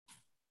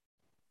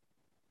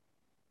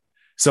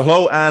So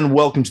hello and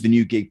welcome to the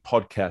New Gig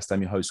Podcast.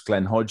 I'm your host,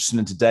 Glen Hodgson,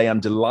 and today I'm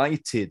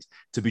delighted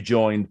to be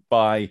joined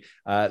by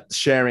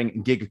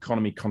Sharing Gig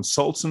Economy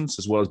Consultants,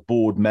 as well as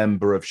board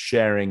member of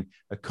Sharing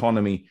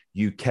Economy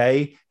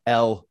UK,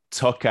 Elle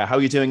Tucker. How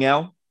are you doing,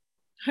 Elle?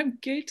 I'm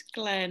good,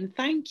 Glen.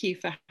 Thank you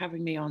for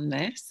having me on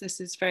this.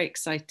 This is very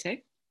exciting.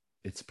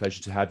 It's a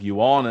pleasure to have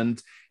you on.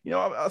 And,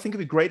 I think it'd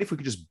be great if we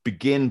could just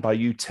begin by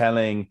you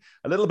telling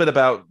a little bit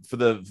about, for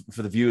the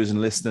viewers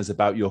and listeners,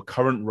 about your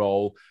current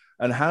role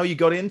and how you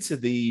got into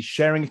the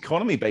sharing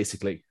economy,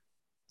 basically.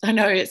 I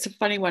know it's a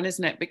funny one,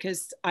 isn't it?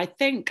 Because I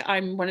think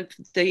I'm one of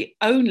the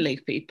only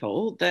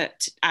people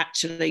that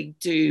actually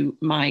do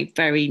my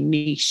very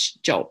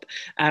niche job,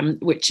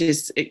 which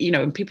is,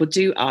 and people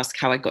do ask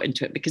how I got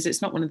into it, because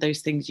it's not one of those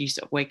things you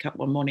sort of wake up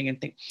one morning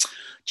and think,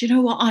 do you know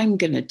what I'm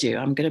going to do?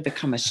 I'm going to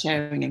become a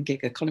sharing and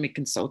gig economy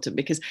consultant,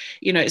 because,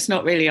 it's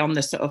not really on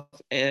the sort of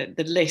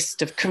the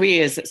list of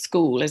careers at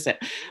school, is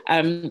it?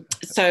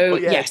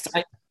 Yes,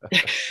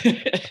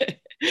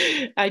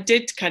 I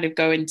did kind of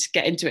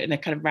get into it in a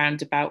kind of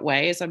roundabout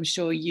way, as I'm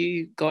sure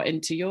you got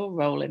into your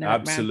role in a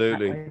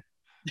Absolutely. roundabout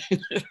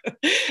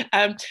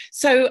way.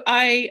 So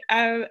I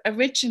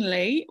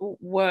originally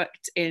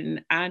worked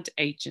in ad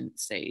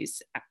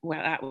agencies.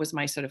 Well, that was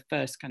my sort of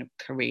first kind of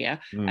career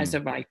as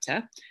a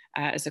writer,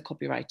 as a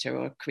copywriter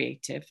or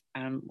creative,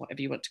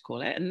 whatever you want to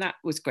call it. And that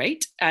was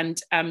great.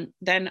 And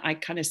then I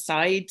kind of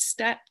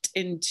sidestepped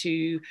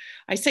into,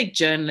 I say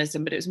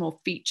journalism, but it was more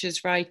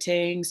features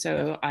writing.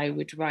 So I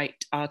would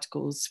write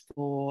articles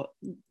for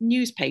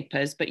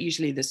newspapers, but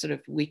usually the sort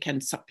of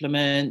weekend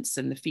supplements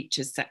and the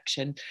features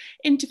section,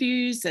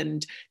 interviews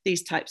and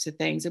these types of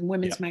things, and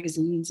women's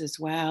magazines as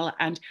well.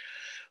 And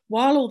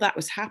while all that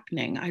was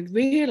happening, I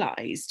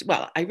realized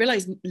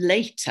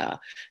later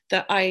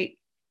that I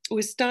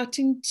was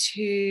starting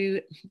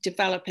to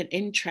develop an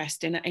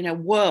interest in a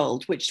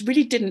world which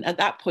really didn't at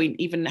that point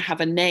even have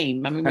a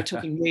name. I mean, we're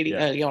talking really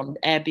early on.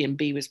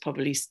 Airbnb was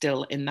probably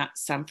still in that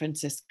San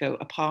Francisco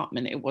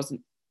apartment. It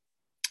wasn't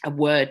a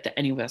word that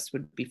any of us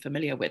would be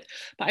familiar with.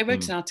 But I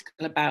wrote an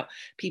article about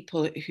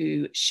people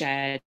who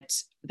shared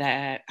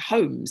their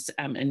homes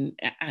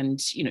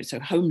so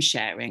home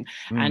sharing.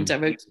 And I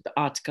wrote an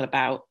article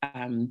about,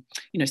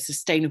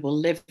 sustainable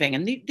living.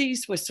 And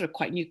these were sort of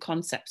quite new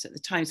concepts at the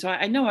time. So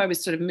I know I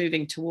was sort of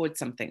moving towards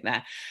something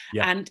there.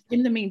 Yeah. And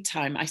in the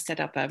meantime, I set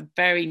up a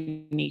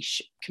very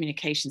niche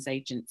communications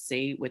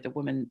agency with a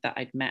woman that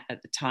I'd met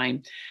at the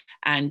time.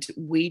 And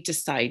we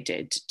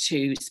decided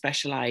to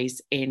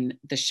specialize in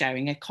the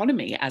sharing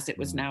economy, as it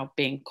was now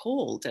being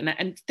called.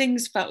 And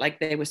things felt like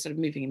they were sort of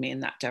moving me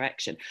in that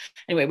direction.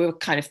 Anyway, we were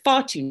kind of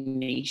far too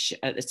niche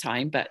at the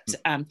time, but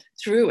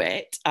through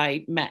it,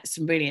 I met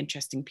some really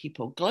interesting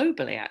people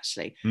globally,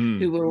 actually,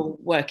 who were all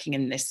working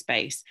in this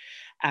space.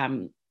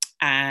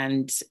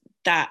 And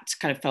that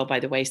kind of fell by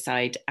the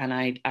wayside. And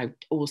I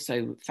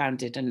also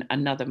founded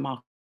another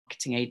marketing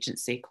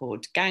agency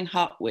called Gang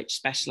Hut, which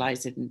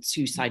specialized in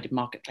two-sided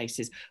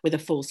marketplaces with a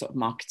full sort of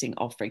marketing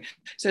offering.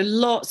 So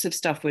lots of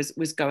stuff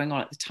was going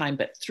on at the time.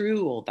 But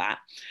through all that,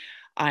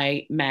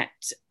 I met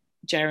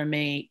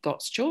Jeremy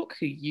Gottschalk,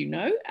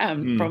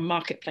 who from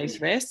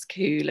Marketplace Risk,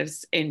 who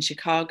lives in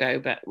Chicago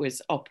but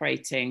was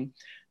operating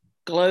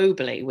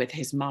globally with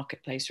his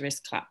Marketplace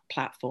Risk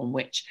platform,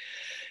 which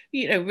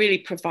really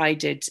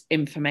provided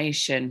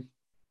information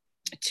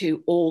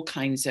to all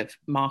kinds of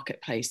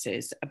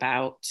marketplaces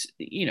about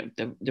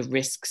the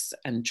risks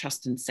and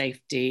trust and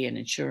safety and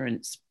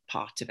insurance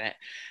part of it.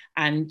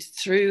 And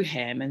through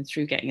him and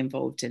through getting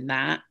involved in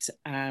that,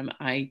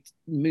 I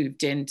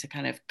moved into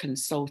kind of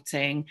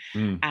consulting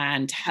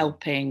and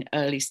helping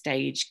early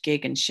stage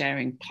gig and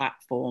sharing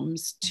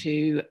platforms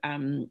to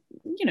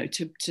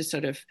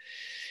sort of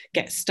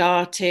get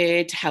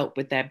started, help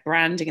with their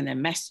branding and their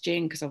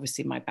messaging, because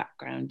obviously my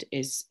background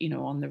is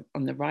on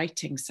the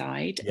writing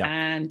side.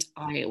 And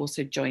I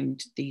also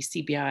joined the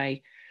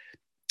CBI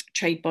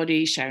trade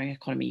body, Sharing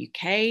Economy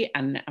UK,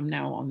 and I'm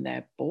now on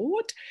their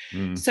board.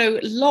 So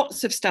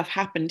lots of stuff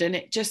happened, and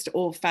it just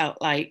all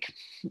felt like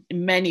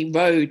many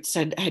roads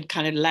had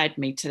kind of led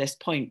me to this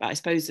point. But I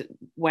suppose that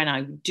when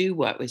I do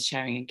work with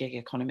sharing and gig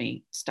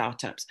economy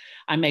startups,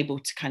 I'm able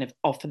to kind of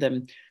offer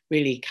them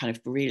really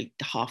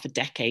half a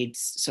decade's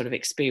sort of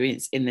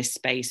experience in this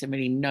space and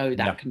really know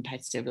that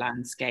competitive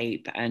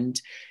landscape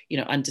and,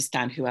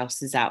 understand who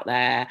else is out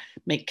there,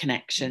 make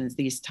connections,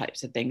 these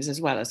types of things,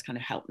 as well as kind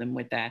of help them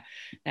with their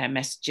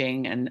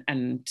messaging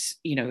and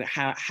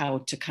how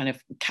to kind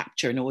of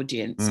capture an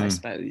audience, I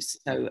suppose.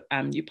 So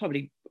you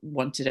probably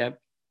wanted a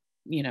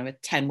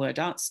 10-word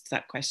answer to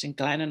that question,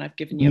 Glenn, and I've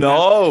given you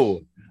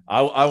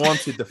I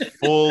wanted the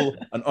full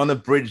and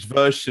unabridged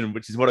version,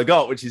 which is what I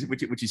got, which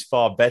is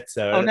far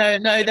better. Oh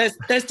no,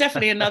 there's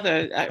definitely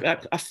another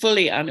a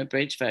fully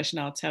unabridged version.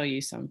 I'll tell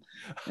you some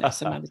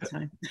other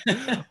time.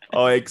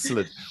 Oh,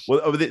 excellent.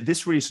 Well,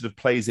 this really sort of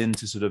plays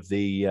into sort of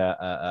the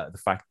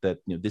fact that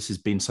this has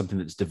been something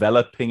that's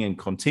developing and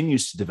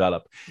continues to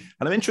develop,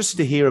 and I'm interested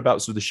to hear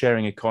about sort of the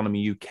Sharing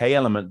Economy UK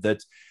element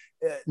that.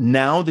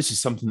 Now this is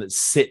something that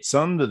sits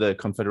under the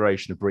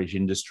Confederation of British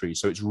Industry.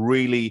 So it's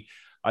really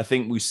I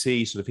think we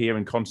see sort of here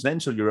in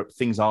continental Europe,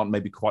 things aren't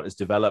maybe quite as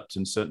developed,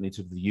 and certainly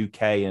to the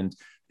UK and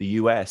the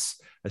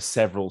US are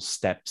several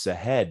steps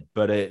ahead.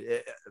 But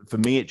for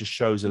me, it just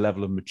shows a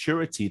level of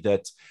maturity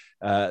that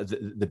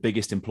the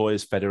biggest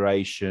employers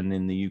federation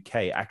in the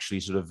UK actually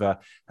sort of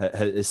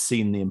has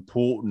seen the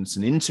importance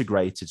and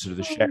integrated sort of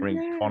the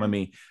sharing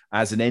economy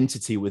as an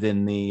entity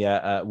within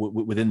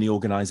the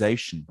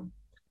organization.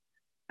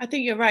 I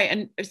think you're right.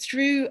 And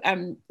through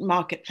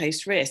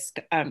Marketplace Risk,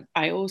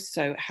 I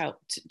also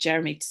helped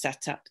Jeremy to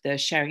set up the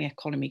Sharing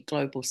Economy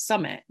Global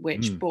Summit,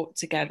 which brought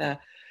together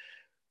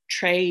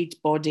trade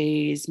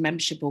bodies,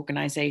 membership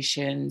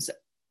organizations,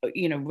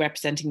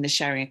 representing the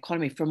sharing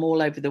economy from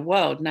all over the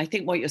world. And I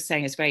think what you're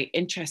saying is very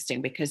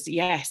interesting because,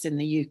 yes, in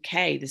the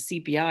UK, the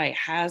CBI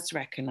has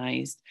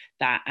recognized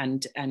that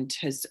and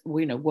has,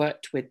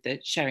 worked with the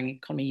Sharing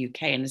Economy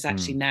UK and has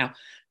actually now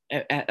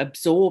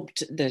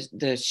absorbed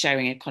the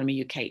Sharing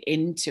Economy UK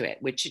into it,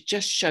 which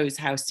just shows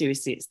how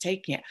seriously it's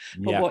taking it.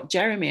 But what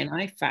Jeremy and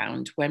I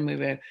found when we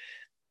were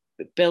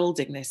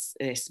building this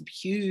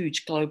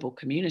huge global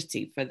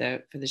community for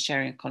the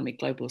Sharing Economy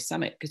Global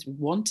Summit, because we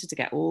wanted to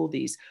get all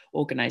these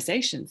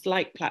organizations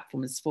like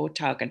Platforms for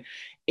Targan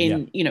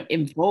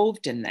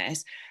involved in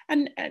this,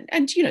 and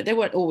they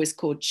weren't always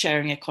called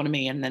Sharing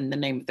Economy and then the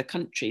name of the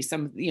country.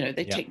 Some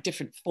they take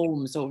different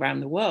forms all around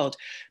the world,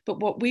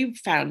 but what we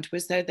found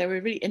was that there were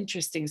really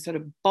interesting sort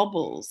of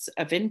bubbles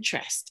of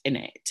interest in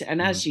it.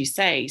 And as you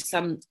say,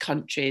 some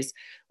countries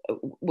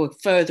were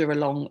further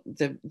along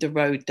the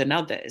road than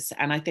others,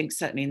 and I think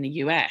certainly in the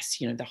US,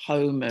 the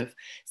home of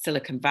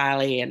Silicon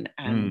Valley and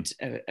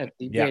of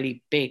the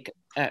really big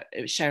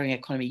sharing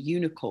economy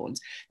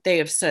unicorns, they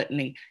have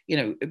certainly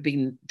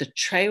been the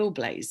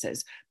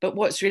trailblazers. But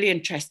what's really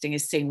interesting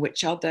is seeing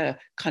which other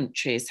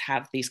countries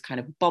have these kind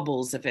of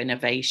bubbles of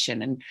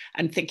innovation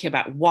and thinking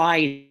about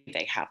why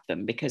they have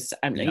them, because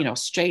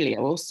Australia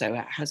also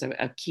has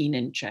a keen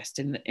interest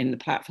in the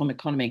platform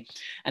economy,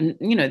 and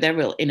they're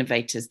real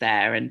innovators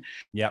there. And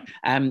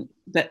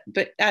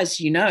but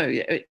as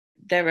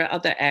there are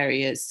other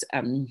areas,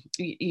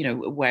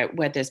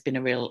 where there's been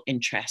a real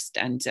interest,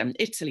 and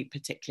Italy,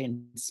 particularly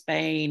in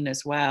Spain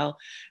as well.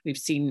 We've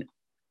seen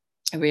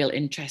a real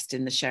interest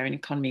in the sharing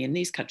economy in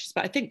these countries.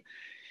 But I think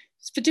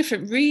for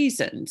different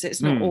reasons.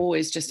 It's not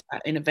always just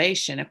about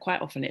innovation. And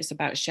quite often it's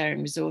about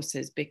sharing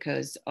resources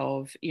because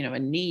of, a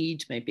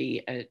need,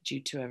 maybe due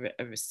to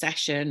a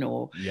recession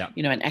or,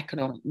 an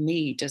economic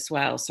need as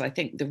well. So I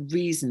think the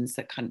reasons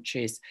that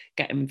countries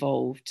get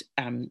involved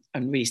and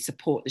really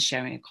support the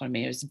sharing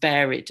economy are as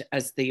varied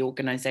as the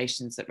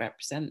organizations that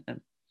represent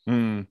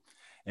them.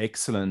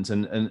 Excellent.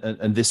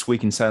 And this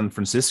week in San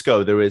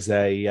Francisco, there is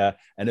an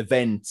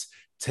event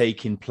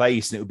taking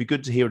place, and it would be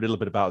good to hear a little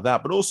bit about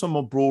that, but also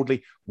more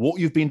broadly what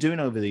you've been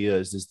doing over the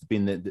years. There's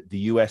been the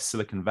US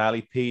Silicon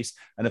Valley piece,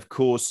 and of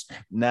course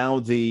now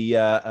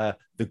the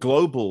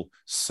global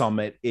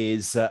summit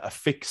is a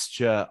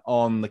fixture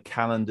on the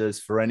calendars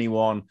for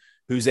anyone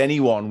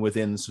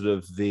within sort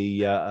of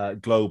the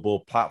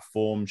global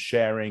platform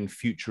sharing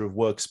future of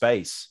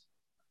workspace.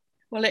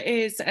 Well, it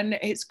is, and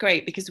it's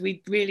great because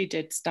we really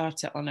did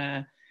start it on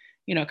a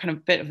kind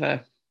of bit of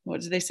a,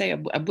 what do they say?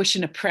 A wish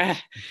and a prayer,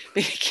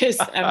 because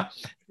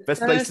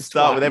best place to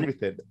start with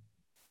everything.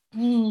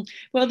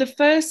 Well, the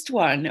first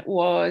one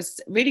was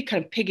really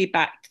kind of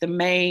piggybacked the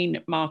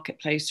main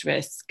Marketplace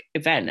Risk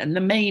event, and the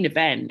main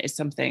event is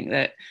something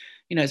that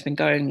has been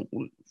going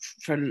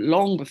for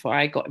long before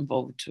I got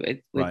involved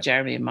with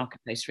Jeremy and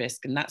Marketplace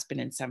Risk, and that's been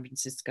in San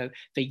Francisco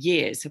for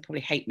years. He'll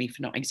probably hate me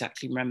for not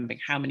exactly remembering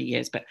how many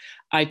years, but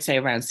I'd say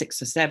around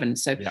 6 or 7.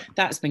 So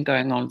that's been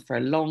going on for a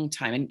long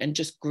time and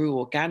just grew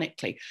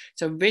organically.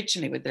 So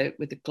originally with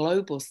the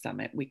Global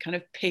Summit, we kind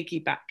of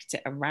piggybacked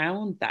it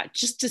around that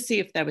just to see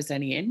if there was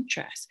any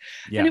interest.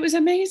 And it was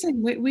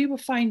amazing. We were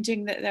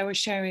finding that there were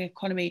sharing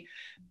economy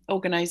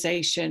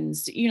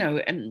organizations,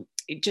 and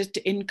just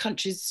in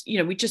countries,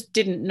 we just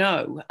didn't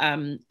know.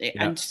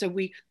 And so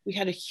we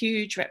had a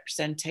huge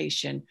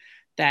representation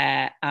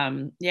there.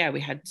 We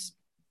had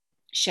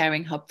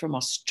Sharing Hub from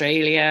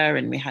Australia,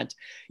 and we had,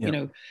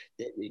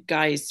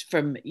 guys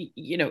from,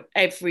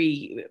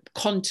 every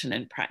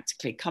continent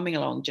practically coming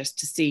along just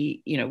to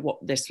see,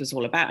 what this was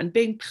all about, and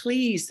being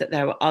pleased that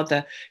there were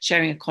other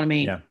sharing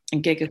economy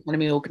and gig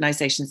economy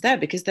organizations there,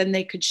 because then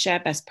they could share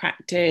best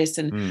practice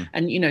and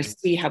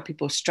see how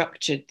people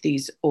structured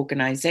these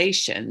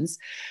organizations.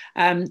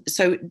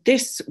 So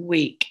this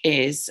week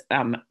is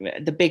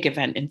the big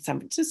event in San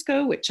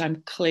Francisco, which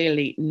I'm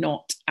clearly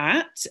not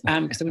at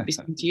because I won't be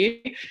speaking to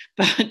you,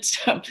 but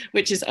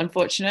which is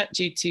unfortunate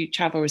due to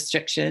travel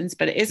restrictions,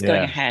 but it is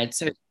going ahead.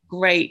 So it's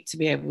great to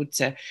be able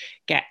to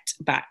get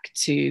back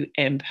to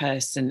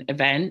in-person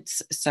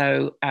events.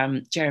 So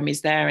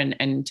Jeremy's there,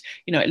 and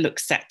it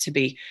looks set to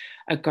be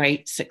a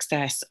great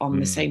success on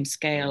the same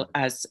scale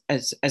as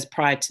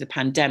prior to the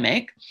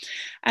pandemic.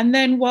 And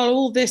then while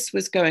all this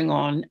was going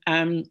on,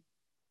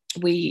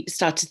 we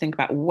started to think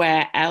about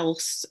where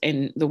else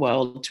in the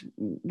world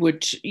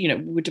would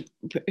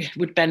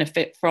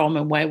benefit from,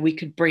 and where we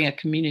could bring a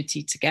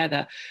community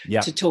together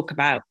to talk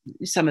about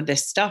some of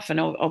this stuff. And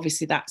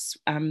obviously that's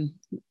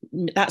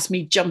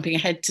me jumping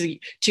ahead to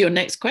your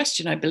next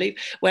question, I believe,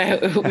 where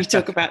we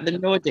talk about the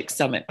Nordic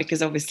Summit,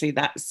 because obviously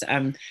that's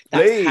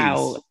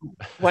how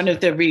one of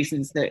the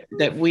reasons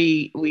that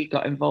we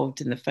got involved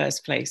in the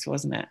first place,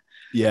 wasn't it?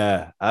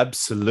 Yeah,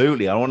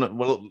 absolutely.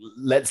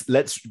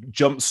 Let's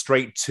jump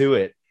straight to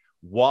it.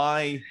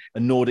 Why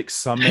a Nordic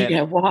Summit?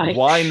 Yeah, why?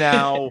 Why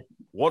now?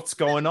 What's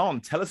going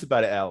on? Tell us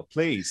about it, Elle,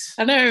 please.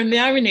 I know, and the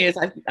irony is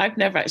I've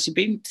never actually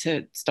been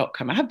to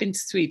Stockholm. I have been to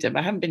Sweden, but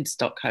I haven't been to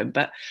Stockholm.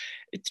 But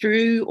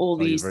through all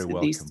these,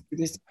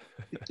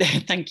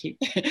 thank you,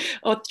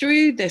 or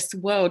through this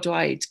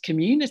worldwide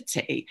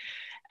community,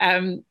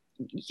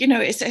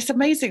 it's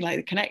amazing, like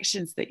the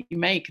connections that you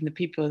make and the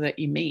people that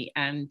you meet.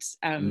 And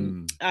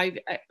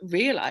I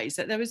realized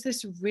that there was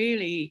this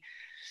really,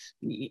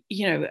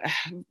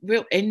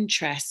 real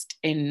interest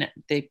in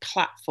the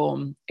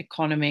platform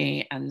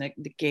economy and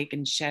the gig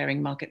and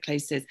sharing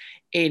marketplaces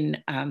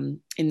in the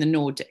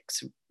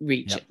Nordics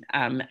region.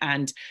 Yep.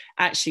 And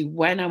actually,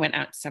 when I went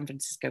out to San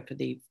Francisco for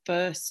the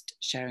first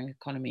Sharing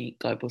Economy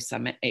Global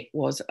Summit, it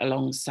was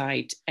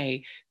alongside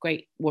a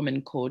great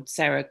woman called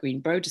Sarah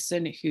Green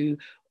Brodersen, who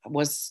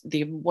was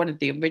one of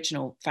the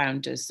original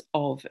founders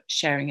of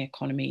Sharing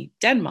Economy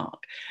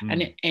Denmark.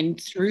 And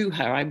through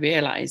her, I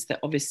realized that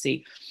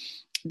obviously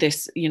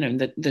this,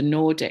 the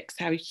Nordics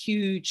have a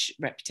huge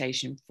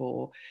reputation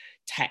for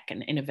tech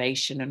and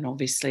innovation. And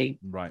obviously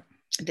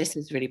this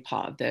is really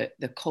part of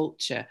the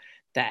culture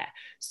there.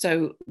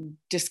 So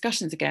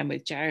discussions again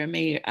with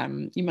Jeremy,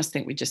 you must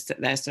think we just sit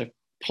there sort of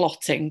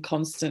plotting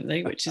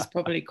constantly, which is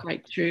probably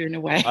quite true in a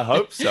way. I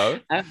hope so.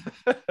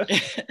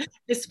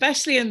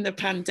 Especially in the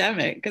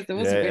pandemic, because there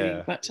wasn't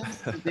really much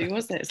else to do,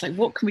 was there? It's like,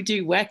 what can we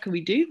do? Where can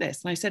we do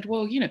this? And I said,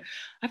 well,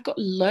 I've got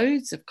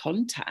loads of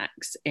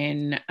contacts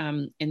in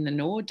the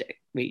Nordic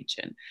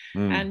region,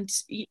 and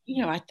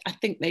I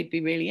think they'd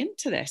be really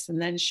into this. And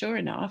then sure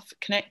enough,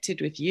 connected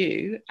with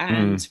you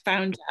and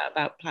found out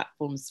about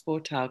Platforms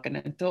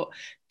Vortagen and thought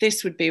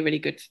this would be a really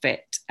good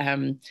fit.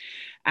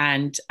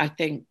 And I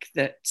think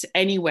that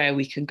anywhere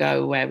we can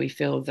go where we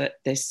feel that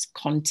this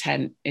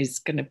content is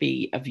going to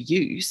be of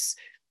use,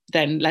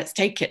 then let's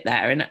take it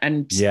there.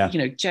 And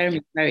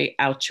Jeremy's very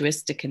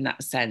altruistic in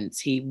that sense.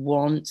 He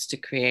wants to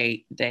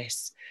create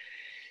this,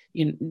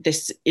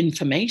 this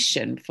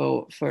information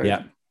for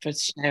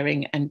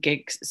sharing and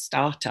gig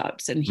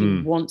startups, and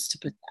he wants to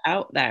put it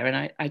out there.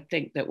 And I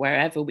think that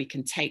wherever we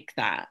can take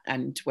that,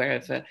 and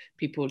wherever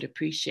people would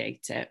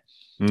appreciate it,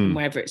 and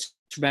wherever it's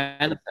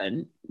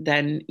relevant,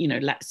 then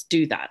let's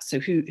do that. So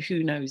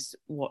who knows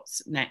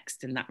what's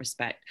next in that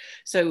respect.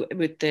 So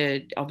with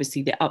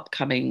obviously the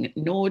upcoming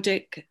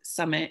Nordic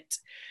Summit,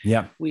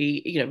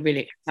 we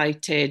really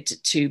excited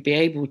to be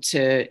able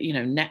to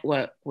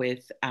network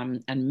with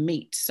and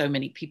meet so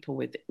many people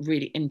with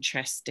really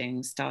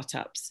interesting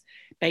startups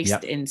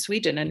based in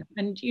Sweden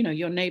and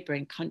your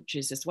neighboring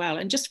countries as well,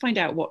 and just find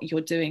out what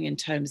you're doing in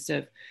terms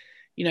of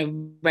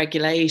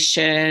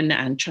regulation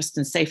and trust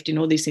and safety and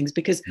all these things,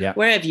 because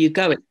wherever you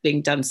go, it's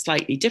being done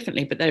slightly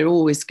differently, but there are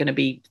always going to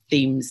be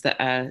themes that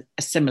are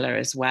similar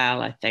as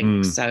well, I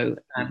think. So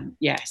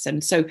yes,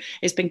 and so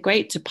it's been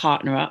great to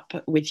partner up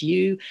with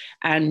you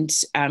and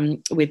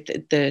with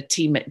the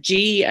team at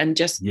G, and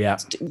just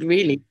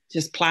really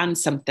just plan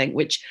something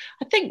which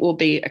I think will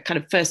be a kind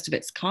of first of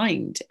its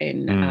kind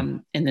in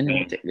the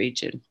Nordic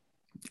region.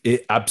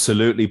 It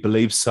absolutely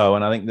believe so,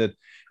 and I think that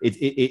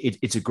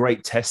it's a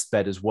great test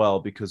bed as well,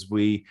 because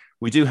we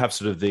do have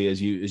sort of as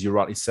you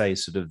rightly say,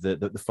 sort of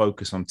the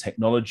focus on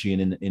technology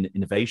and in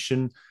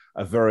innovation,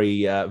 a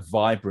very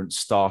vibrant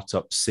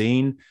startup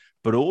scene,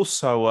 but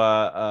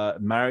also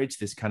married to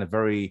this kind of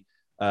very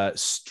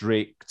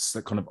strict,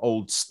 kind of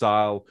old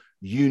style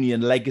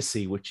union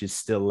legacy, which is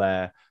still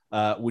there,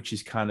 which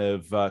is kind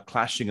of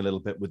clashing a little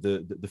bit with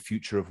the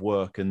future of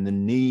work and the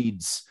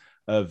needs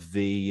of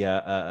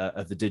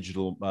the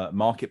digital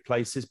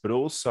marketplaces, but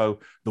also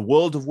the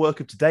world of work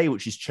of today,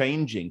 which is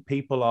changing.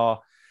 People are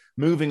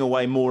moving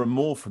away more and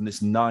more from this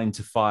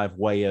 9-to-5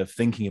 way of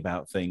thinking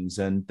about things,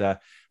 and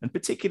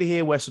particularly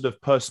here, where sort of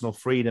personal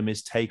freedom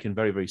is taken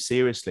very, very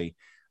seriously.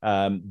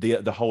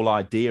 The whole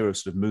idea of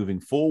sort of moving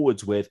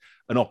forwards with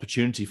an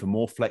opportunity for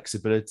more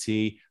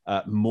flexibility,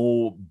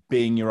 more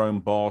being your own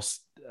boss,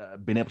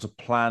 being able to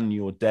plan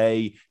your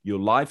day, your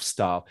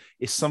lifestyle,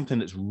 is something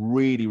that's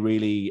really,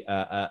 really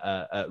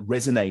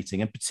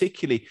resonating. And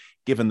particularly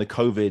given the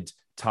COVID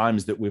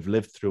times that we've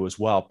lived through as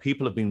well,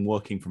 people have been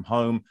working from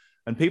home,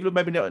 and people have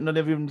maybe not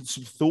even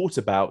sort of thought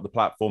about the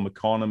platform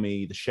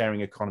economy, the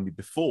sharing economy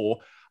before,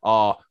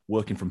 are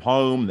working from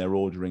home. They're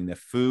ordering their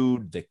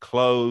food, their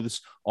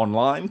clothes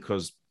online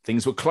because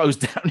things were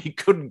closed down. You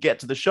couldn't get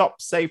to the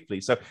shop safely.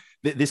 So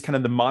this kind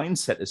of the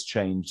mindset has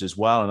changed as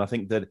well. And I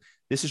think that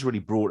this has really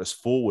brought us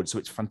forward. So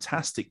it's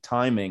fantastic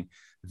timing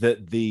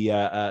that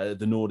the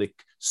Nordic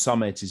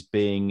Summit is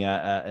being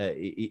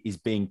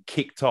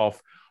kicked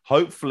off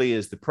hopefully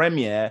as the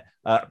premiere,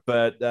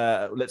 but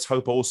let's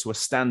hope also a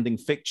standing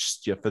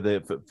fixture for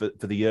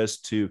the years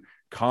to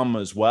come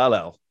as well,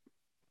 Elle.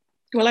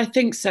 Well, I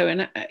think so.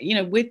 And,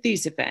 with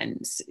these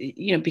events,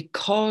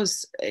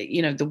 because,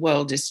 the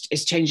world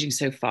is changing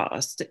so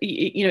fast,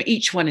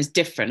 each one is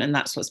different. And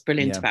that's what's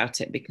brilliant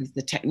about it, because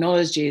the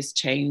technology is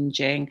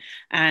changing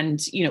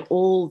and,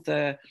 all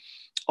the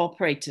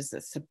operators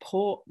that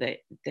support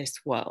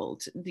this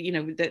world,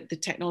 the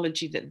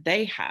technology that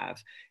they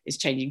have is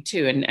changing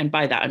too. And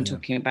by that, I'm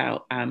talking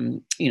about,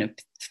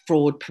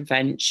 fraud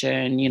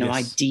prevention,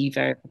 ID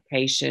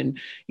verification,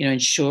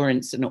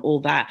 insurance and all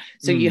that.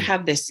 So you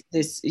have this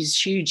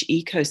huge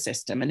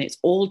ecosystem, and it's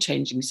all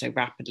changing so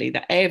rapidly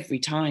that every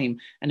time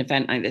an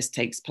event like this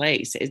takes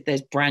place,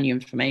 there's brand new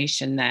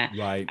information there.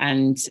 Right.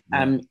 And,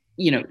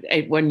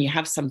 when you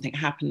have something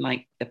happen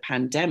like the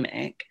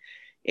pandemic,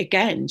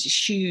 again,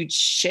 just huge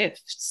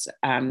shifts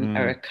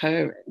are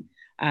occurring.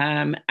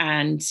 And,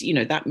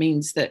 that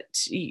means that,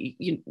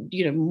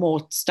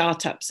 more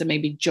startups are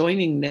maybe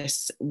joining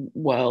this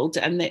world,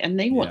 and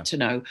they want to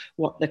know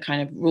what the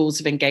kind of rules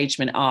of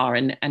engagement are,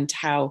 and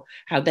how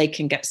they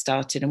can get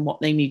started, and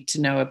what they need to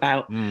know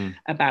about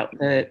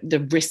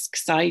the risk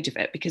side of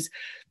it. Because,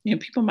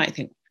 people might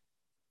think,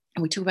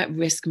 and we talk about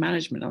risk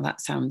management, and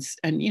that sounds,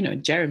 and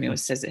Jeremy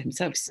always says it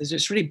himself, he says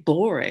it's really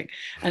boring.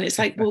 And it's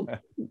like, well,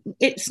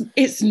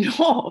 it's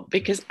not,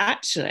 because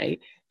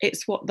actually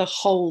it's what the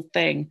whole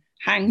thing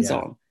hangs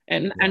on.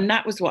 And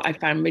that was what I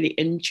found really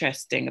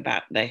interesting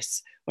about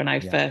this when I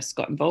first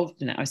got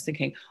involved in it. I was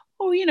thinking,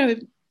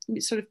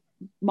 sort of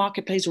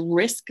marketplace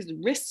risk,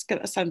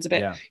 that sounds a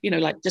bit,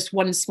 like just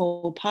one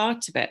small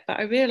part of it. But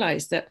I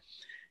realized that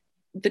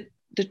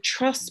the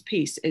trust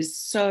piece is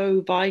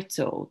so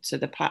vital to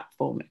the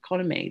platform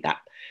economy, that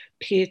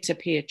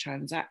peer-to-peer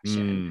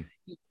transaction.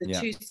 The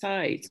two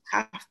sides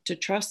have to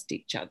trust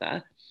each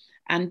other,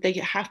 and they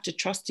have to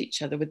trust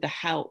each other with the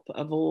help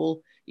of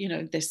all,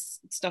 this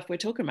stuff we're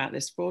talking about,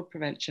 this fraud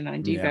prevention,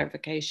 ID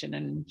verification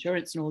and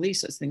insurance and all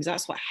these sorts of things.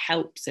 That's what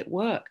helps it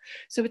work.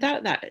 So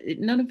without that,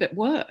 none of it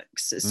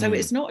works. So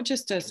it's not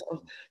just a sort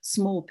of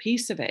small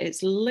piece of it.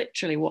 It's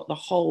literally what the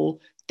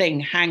whole thing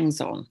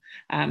hangs on,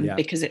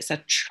 because it's a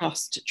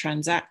trust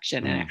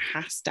transaction, and it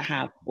has to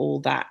have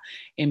all that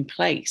in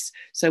place.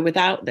 So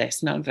without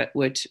this, none of it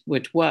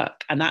would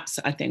work. And that's,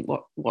 I think,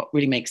 what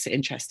really makes it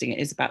interesting. It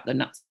is about the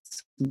nuts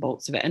and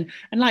bolts of it. And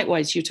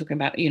likewise, you're talking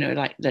about,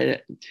 like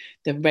the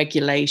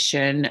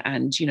regulation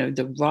and,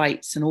 the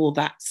rights and all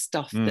that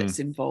stuff that's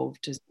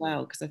involved as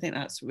well. Because I think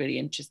that's really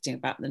interesting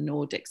about the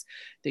Nordics,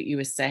 that you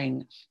were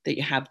saying that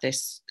you have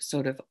this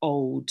sort of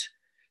old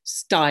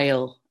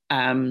style,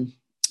 when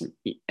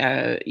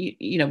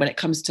it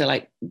comes to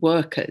like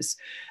workers,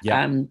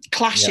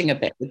 clashing a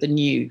bit with the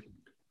new,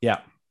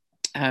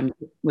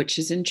 which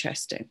is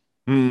interesting.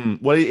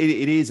 Well,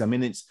 it is. I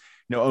mean, it's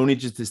only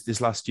just this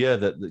last year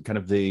that kind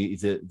of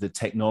the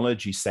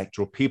technology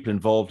sector, or people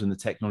involved in the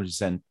technology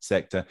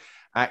sector,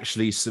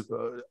 actually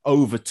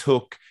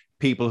overtook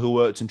people who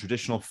worked in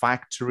traditional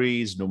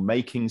factories,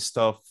 making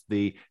stuff,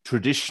 the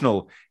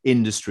traditional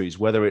industries,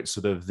 whether it's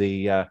sort of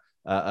the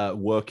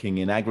working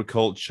in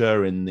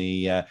agriculture, in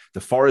the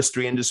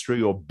forestry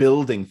industry, or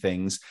building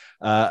things.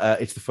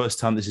 It's the first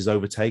time this is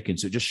overtaken.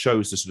 So it just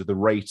shows the sort of the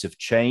rate of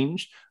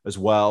change as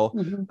well.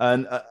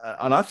 And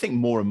I think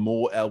more and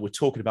more, Elle, we're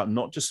talking about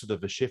not just sort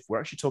of a shift, we're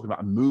actually talking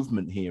about a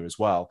movement here as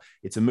well.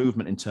 It's a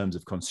movement in terms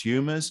of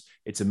consumers.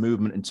 It's a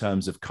movement in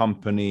terms of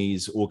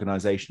companies,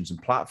 organizations,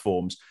 and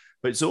platforms.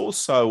 But it's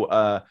also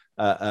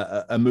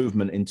a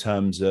movement in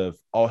terms of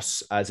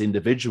us as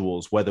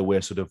individuals, whether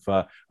we're sort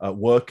of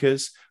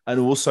workers, and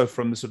also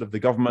from the sort of the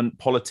government,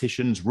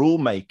 politicians, rule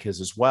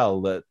makers as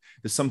well, that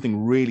there's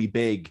something really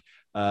big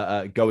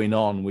going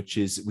on, which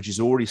is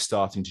already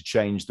starting to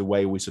change the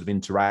way we sort of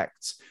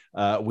interact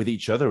with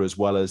each other, as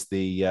well as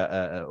the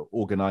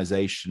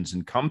organizations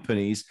and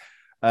companies.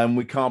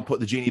 We can't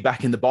put the genie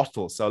back in the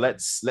bottle. So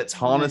let's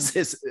harness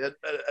this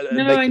and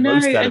make the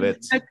most out of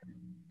it.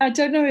 I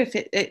don't know if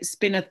it's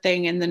been a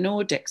thing in the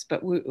Nordics,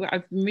 but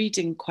I've been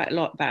reading quite a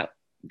lot about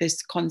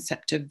this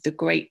concept of the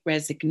Great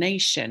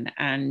Resignation,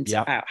 and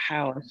about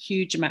how a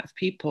huge amount of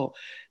people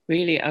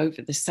really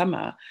over the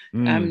summer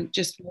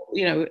just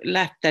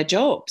left their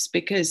jobs,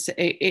 because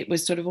it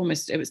was sort of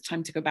almost, it was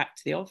time to go back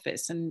to the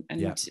office, and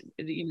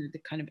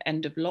the kind of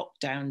end of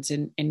lockdowns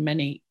in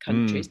many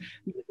countries.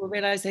 People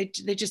realized they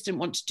just didn't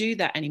want to do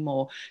that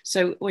anymore.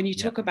 So when you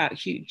talk about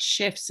huge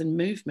shifts and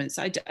movements,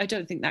 I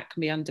don't think that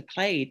can be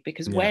underplayed,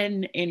 because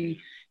when in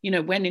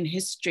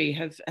history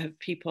have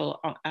people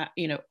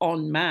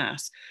en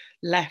masse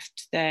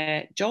left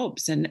their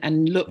jobs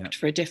and looked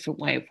for a different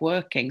way of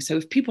working. So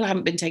if people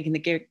haven't been taking the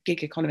gig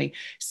economy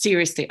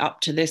seriously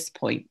up to this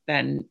point,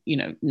 then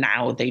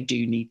now they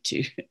do need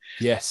to.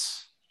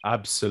 Yes,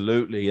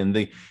 absolutely. And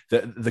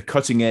the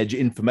cutting edge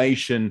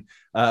information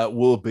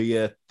will be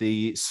at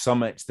the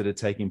summits that are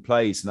taking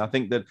place. And I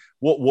think that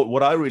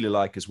what I really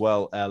like as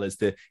well, Elle, is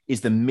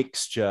the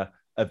mixture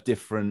of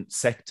different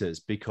sectors,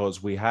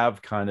 because we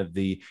have kind of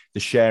the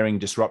sharing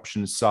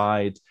disruption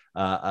side.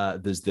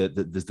 There's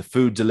the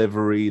food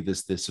delivery,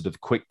 there's this sort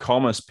of quick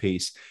commerce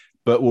piece,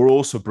 but we're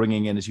also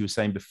bringing in, as you were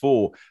saying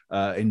before,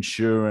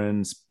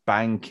 insurance,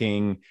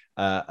 banking,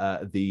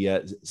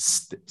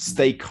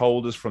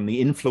 stakeholders from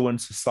the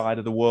influencer side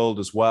of the world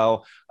as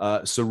well.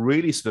 So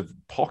really sort of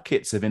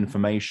pockets of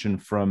information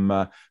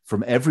from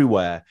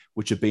everywhere,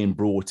 which are being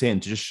brought in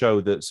to just show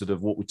that sort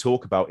of what we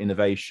talk about,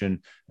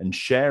 innovation and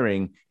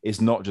sharing,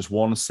 is not just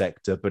one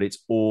sector, but it's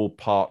all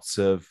parts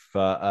of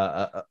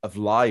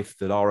life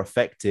that are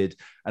affected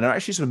and are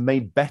actually sort of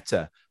made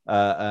better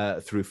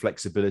through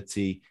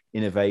flexibility,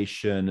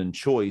 innovation, and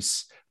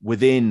choice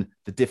within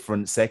the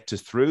different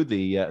sectors through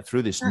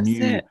this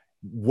new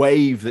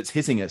wave that's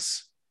hitting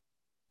us.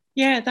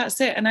 Yeah, that's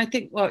it. And I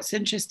think what's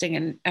interesting,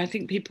 and I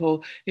think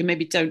people who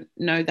maybe don't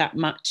know that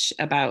much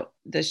about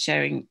the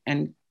sharing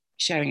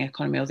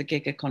economy or the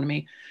gig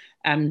economy,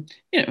 and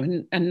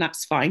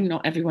that's fine.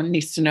 Not everyone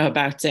needs to know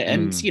about it.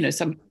 And,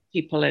 some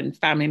people and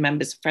family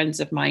members, friends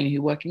of mine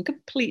who work in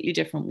completely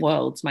different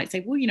worlds might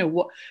say,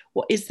 well,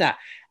 what is that?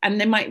 And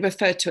they might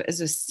refer to it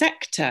as a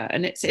sector.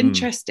 And it's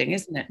interesting,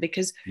 isn't it?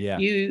 Because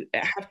you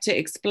have to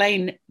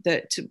explain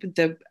that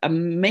the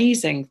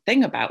amazing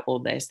thing about all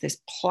this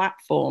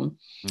platform,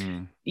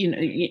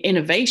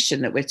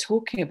 innovation that we're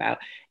talking about,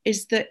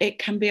 is that it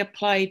can be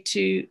applied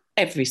to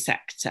every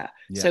sector.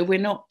 So we're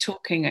not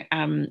talking,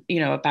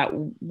 about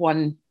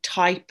one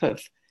type of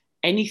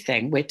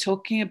anything. We're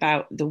talking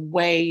about the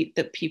way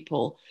that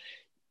people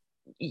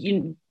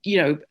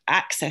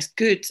access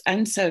goods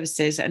and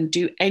services and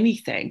do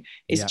anything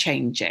is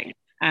changing,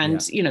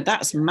 and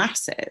that's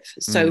massive.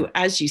 So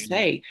as you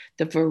say,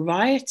 the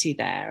variety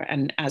there,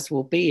 and as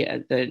will be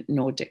at the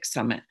Nordic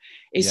Summit,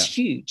 is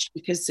huge,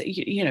 because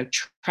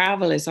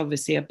travel is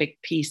obviously a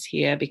big piece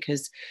here,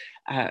 because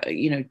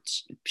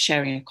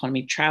sharing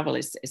economy travel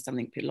is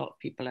something a lot of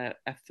people are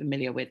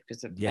familiar with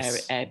because of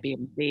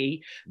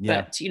Airbnb.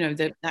 But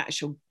the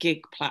actual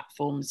gig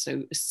platforms,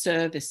 so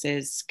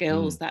services,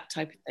 skills, that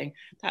type of thing,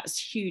 that's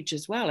huge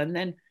as well. And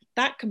then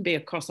that can be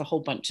across a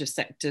whole bunch of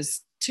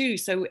sectors too.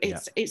 So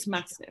it's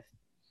massive.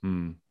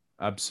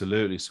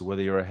 Absolutely. So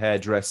whether you're a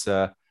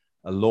hairdresser,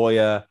 a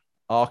lawyer,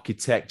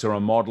 architect, or a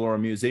model, or a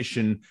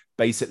musician,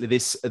 basically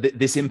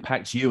this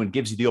impacts you and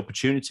gives you the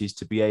opportunities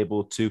to be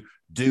able to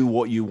do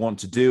what you want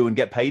to do and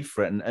get paid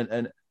for it,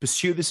 and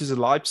pursue this as a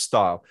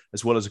lifestyle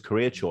as well as a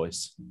career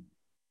choice.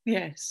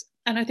 Yes.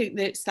 And I think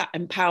that it's that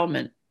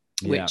empowerment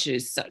which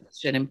is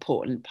such an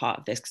important part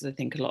of this, because I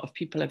think a lot of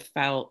people have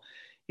felt,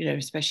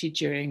 especially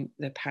during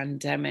the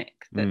pandemic,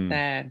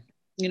 that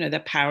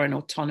their power and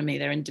autonomy,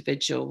 their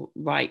individual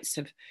rights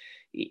have,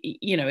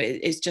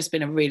 it's just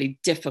been a really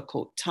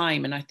difficult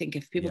time. And I think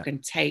if people can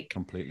take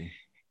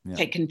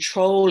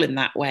control in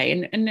that way,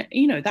 and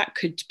that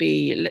could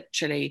be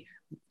literally,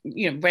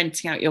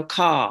 renting out your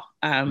car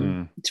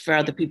for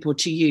other people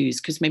to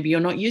use, because maybe you're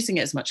not using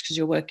it as much because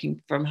you're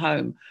working from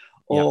home,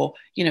 or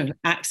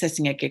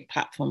accessing a gig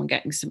platform and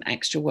getting some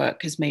extra work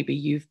because maybe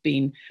you've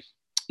been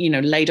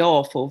laid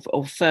off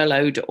or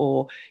furloughed,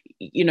 or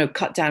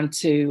cut down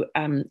to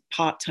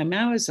part-time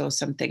hours or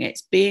something.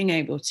 It's being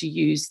able to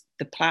use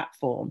the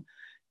platform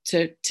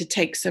to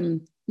take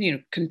some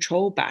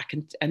control back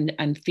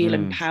and feel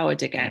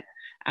empowered again,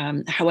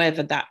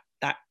 however that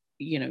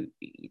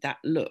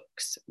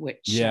looks,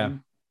 which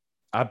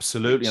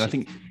absolutely. And I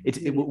think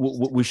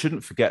we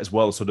shouldn't forget as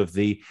well sort of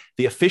the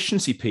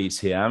efficiency piece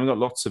here. I've got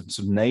lots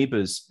of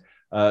neighbors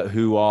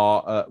who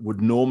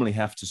would normally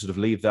have to sort of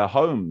leave their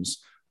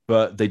homes,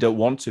 but they don't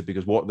want to,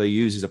 because what they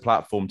use is a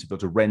platform to be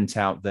able to rent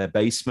out their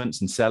basements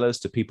and cellars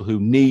to people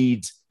who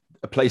need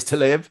a place to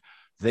live.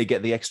 They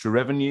get the extra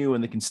revenue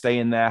and they can stay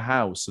in their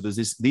house. So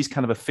there's these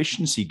kind of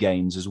efficiency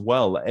gains as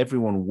well.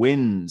 Everyone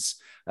wins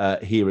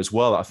here as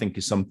well, I think,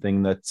 is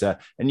something that,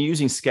 and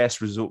using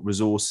scarce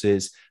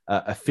resources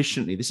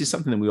efficiently. This is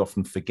something that we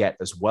often forget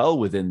as well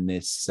within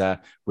this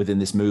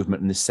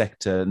movement and this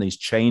sector and these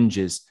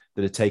changes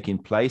that are taking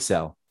place,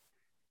 Elle.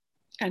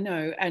 I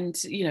know. And,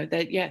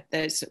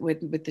 there's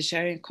with the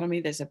sharing economy,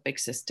 there's a big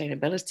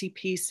sustainability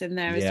piece in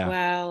there as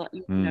well,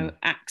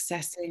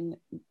 accessing,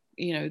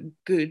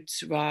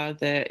 goods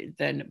rather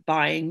than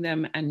buying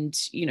them, and,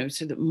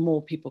 so that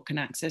more people can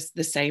access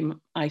the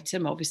same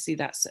item. Obviously,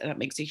 that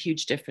makes a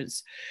huge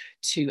difference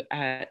to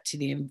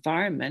the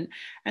environment.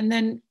 And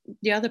then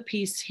the other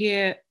piece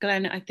here,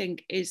 Glen, I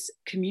think, is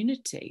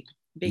community,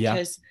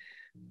 because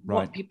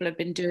what people have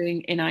been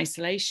doing in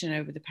isolation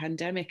over the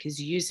pandemic is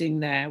using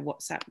their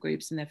WhatsApp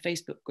groups and their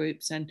Facebook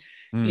groups, and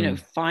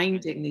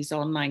finding these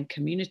online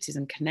communities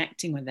and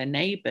connecting with their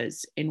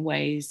neighbors in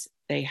ways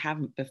they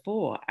haven't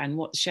before. And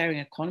what the sharing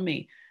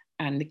economy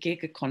and the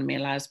gig economy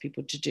allows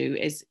people to do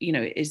is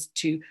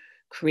to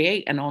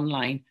create an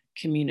online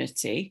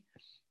community,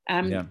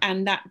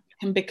 and that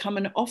can become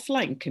an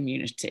offline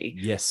community.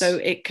 Yes. So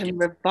it can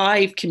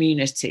revive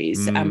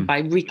communities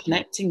by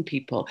reconnecting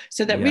people.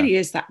 So that really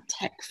is that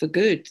tech for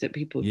good that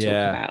people talk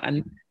about.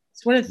 And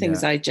It's one of the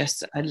things Yeah.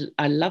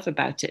 I love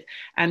about it.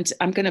 And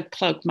I'm going to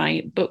plug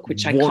my book,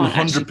 which I can't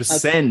actually plug.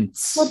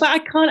 100%. Well, but I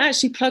can't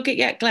actually plug it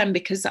yet, Glenn,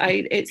 because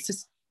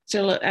it's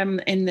still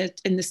in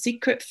the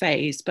secret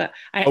phase. But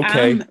I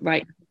Okay. am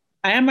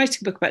writing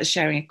a book about the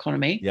sharing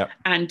economy, Yep.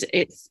 and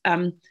it's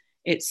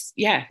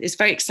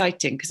very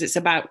exciting because it's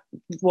about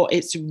what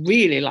it's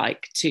really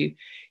like to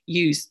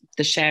use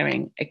the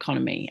sharing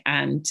economy,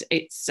 and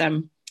it's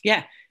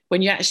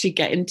when you actually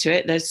get into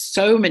it, there's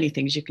so many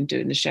things you can do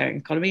in the sharing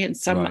economy, and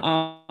some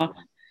are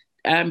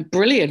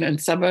brilliant, and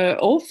some are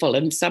awful,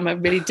 and some are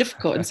really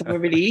difficult, and some are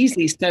really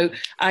easy. So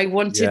I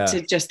wanted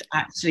to just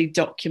actually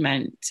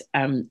document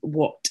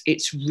what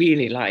it's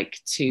really like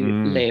to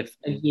live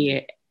a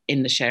year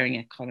in the sharing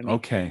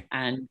economy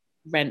and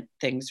rent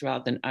things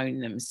rather than own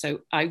them.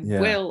 So I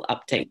will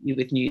update you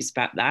with news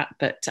about that,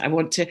 but I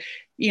want to,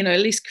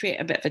 at least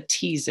create a bit of a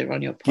teaser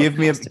on your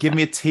podcast. Give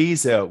me a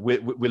teaser. We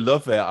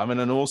love it. I mean,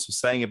 and also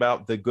saying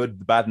about the good,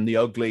 the bad, and the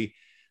ugly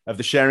of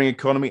the sharing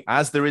economy,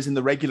 as there is in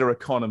the regular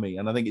economy.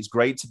 And I think it's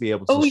great to be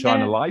able to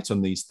shine a light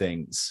on these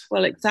things.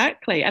 Well,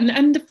 exactly.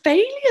 And the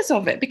failures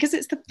of it, because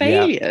it's the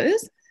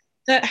failures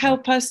that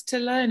help us to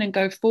learn and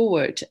go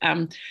forward.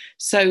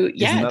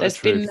 There's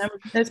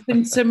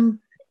been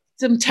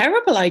some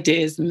terrible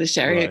ideas in the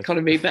sharing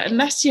economy, but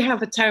unless you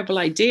have a terrible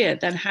idea,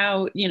 then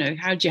how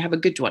do you have a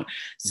good one?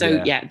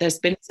 So there's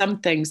been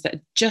some things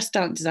that just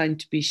aren't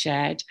designed to be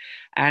shared.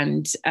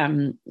 And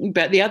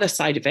but the other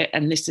side of it,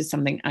 and this is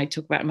something I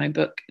talk about in my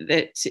book,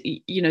 that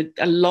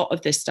a lot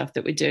of this stuff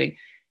that we're doing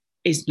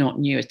is not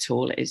new at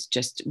all. It's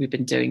just we've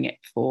been doing it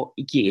for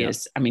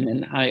years. I mean,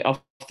 and I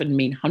often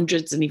mean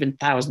hundreds and even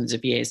thousands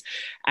of years.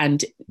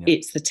 And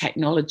it's the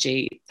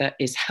technology that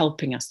is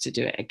helping us to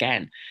do it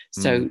again.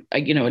 So, I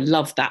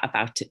love that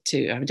about it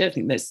too. I don't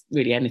think there's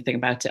really anything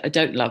about it I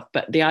don't love,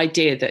 but the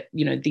idea that,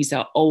 these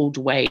are old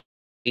ways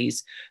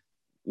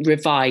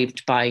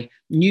revived by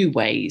new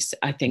ways,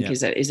 I think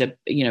is a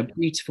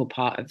beautiful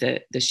part of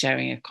the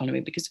sharing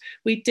economy, because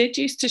we did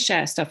used to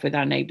share stuff with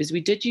our neighbors.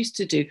 We did used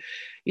to do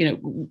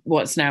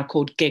what's now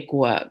called gig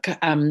work.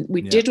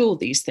 We did all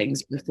these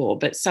things before,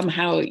 but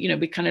somehow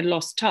we kind of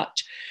lost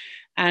touch.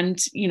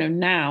 And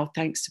now,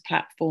 thanks to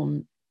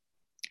platform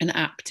and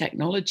app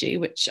technology,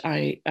 which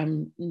I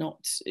am not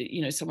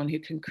someone who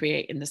can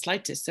create in the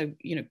slightest, so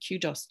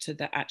kudos to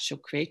the actual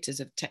creators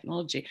of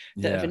technology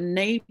that have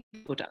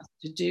enabled us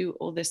to do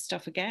all this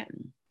stuff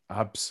again.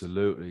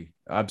 Absolutely.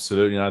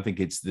 And I think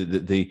it's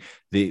the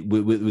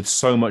with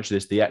so much of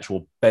this, the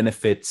actual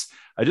benefits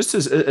are just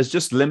as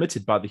just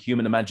limited by the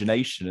human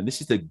imagination. And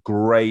this is the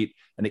great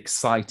and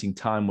exciting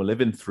time we're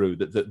living through.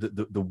 That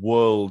the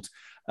world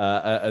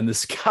and the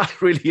sky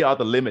really are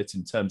the limit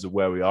in terms of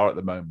where we are at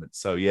the moment.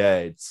 So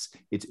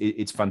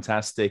it's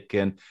fantastic,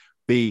 and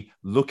be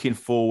looking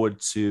forward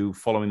to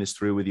following this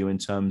through with you in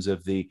terms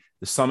of the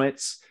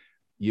summits,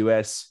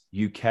 US,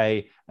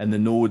 UK, and the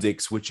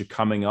Nordics, which are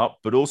coming up,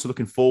 but also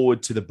looking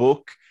forward to the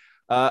book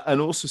and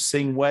also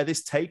seeing where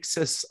this takes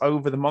us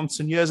over the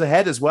months and years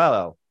ahead as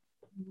well.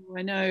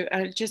 I know.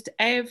 Just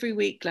every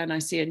week, Glenn, I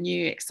see a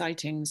new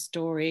exciting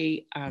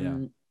story,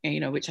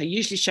 which I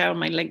usually share on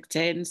my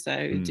LinkedIn.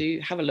 So do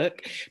have a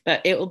look.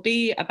 But it will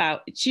be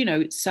about,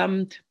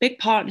 some big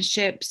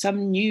partnership,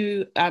 some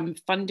new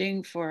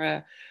funding for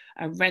a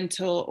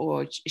rental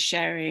or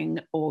sharing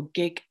or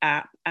gig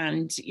app,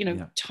 and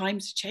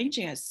times are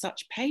changing at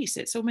such pace.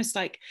 It's almost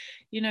like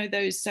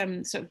those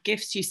sort of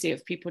gifs you see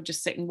of people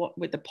just sitting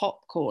with the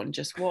popcorn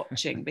just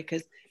watching,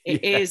 because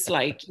it is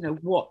like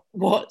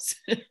what's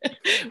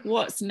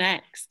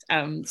next.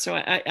 So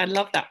I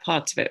love that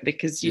part of it,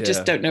 because you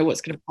just don't know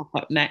what's going to pop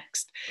up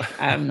next.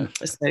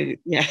 So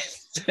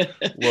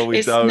well, we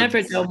it's don't. Never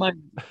a dull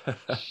moment.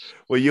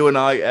 Well, you and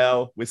I,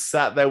 Elle, we're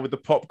sat there with the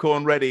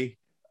popcorn ready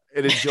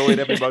and enjoying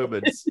every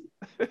moment.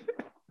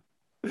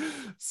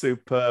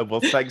 Superb. Well,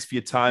 thanks for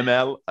your time,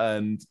 Elle,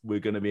 and we're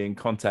going to be in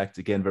contact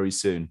again very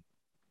soon.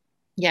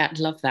 Yeah,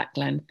 love that,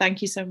 Glenn.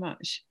 Thank you so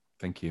much.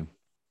 Thank you.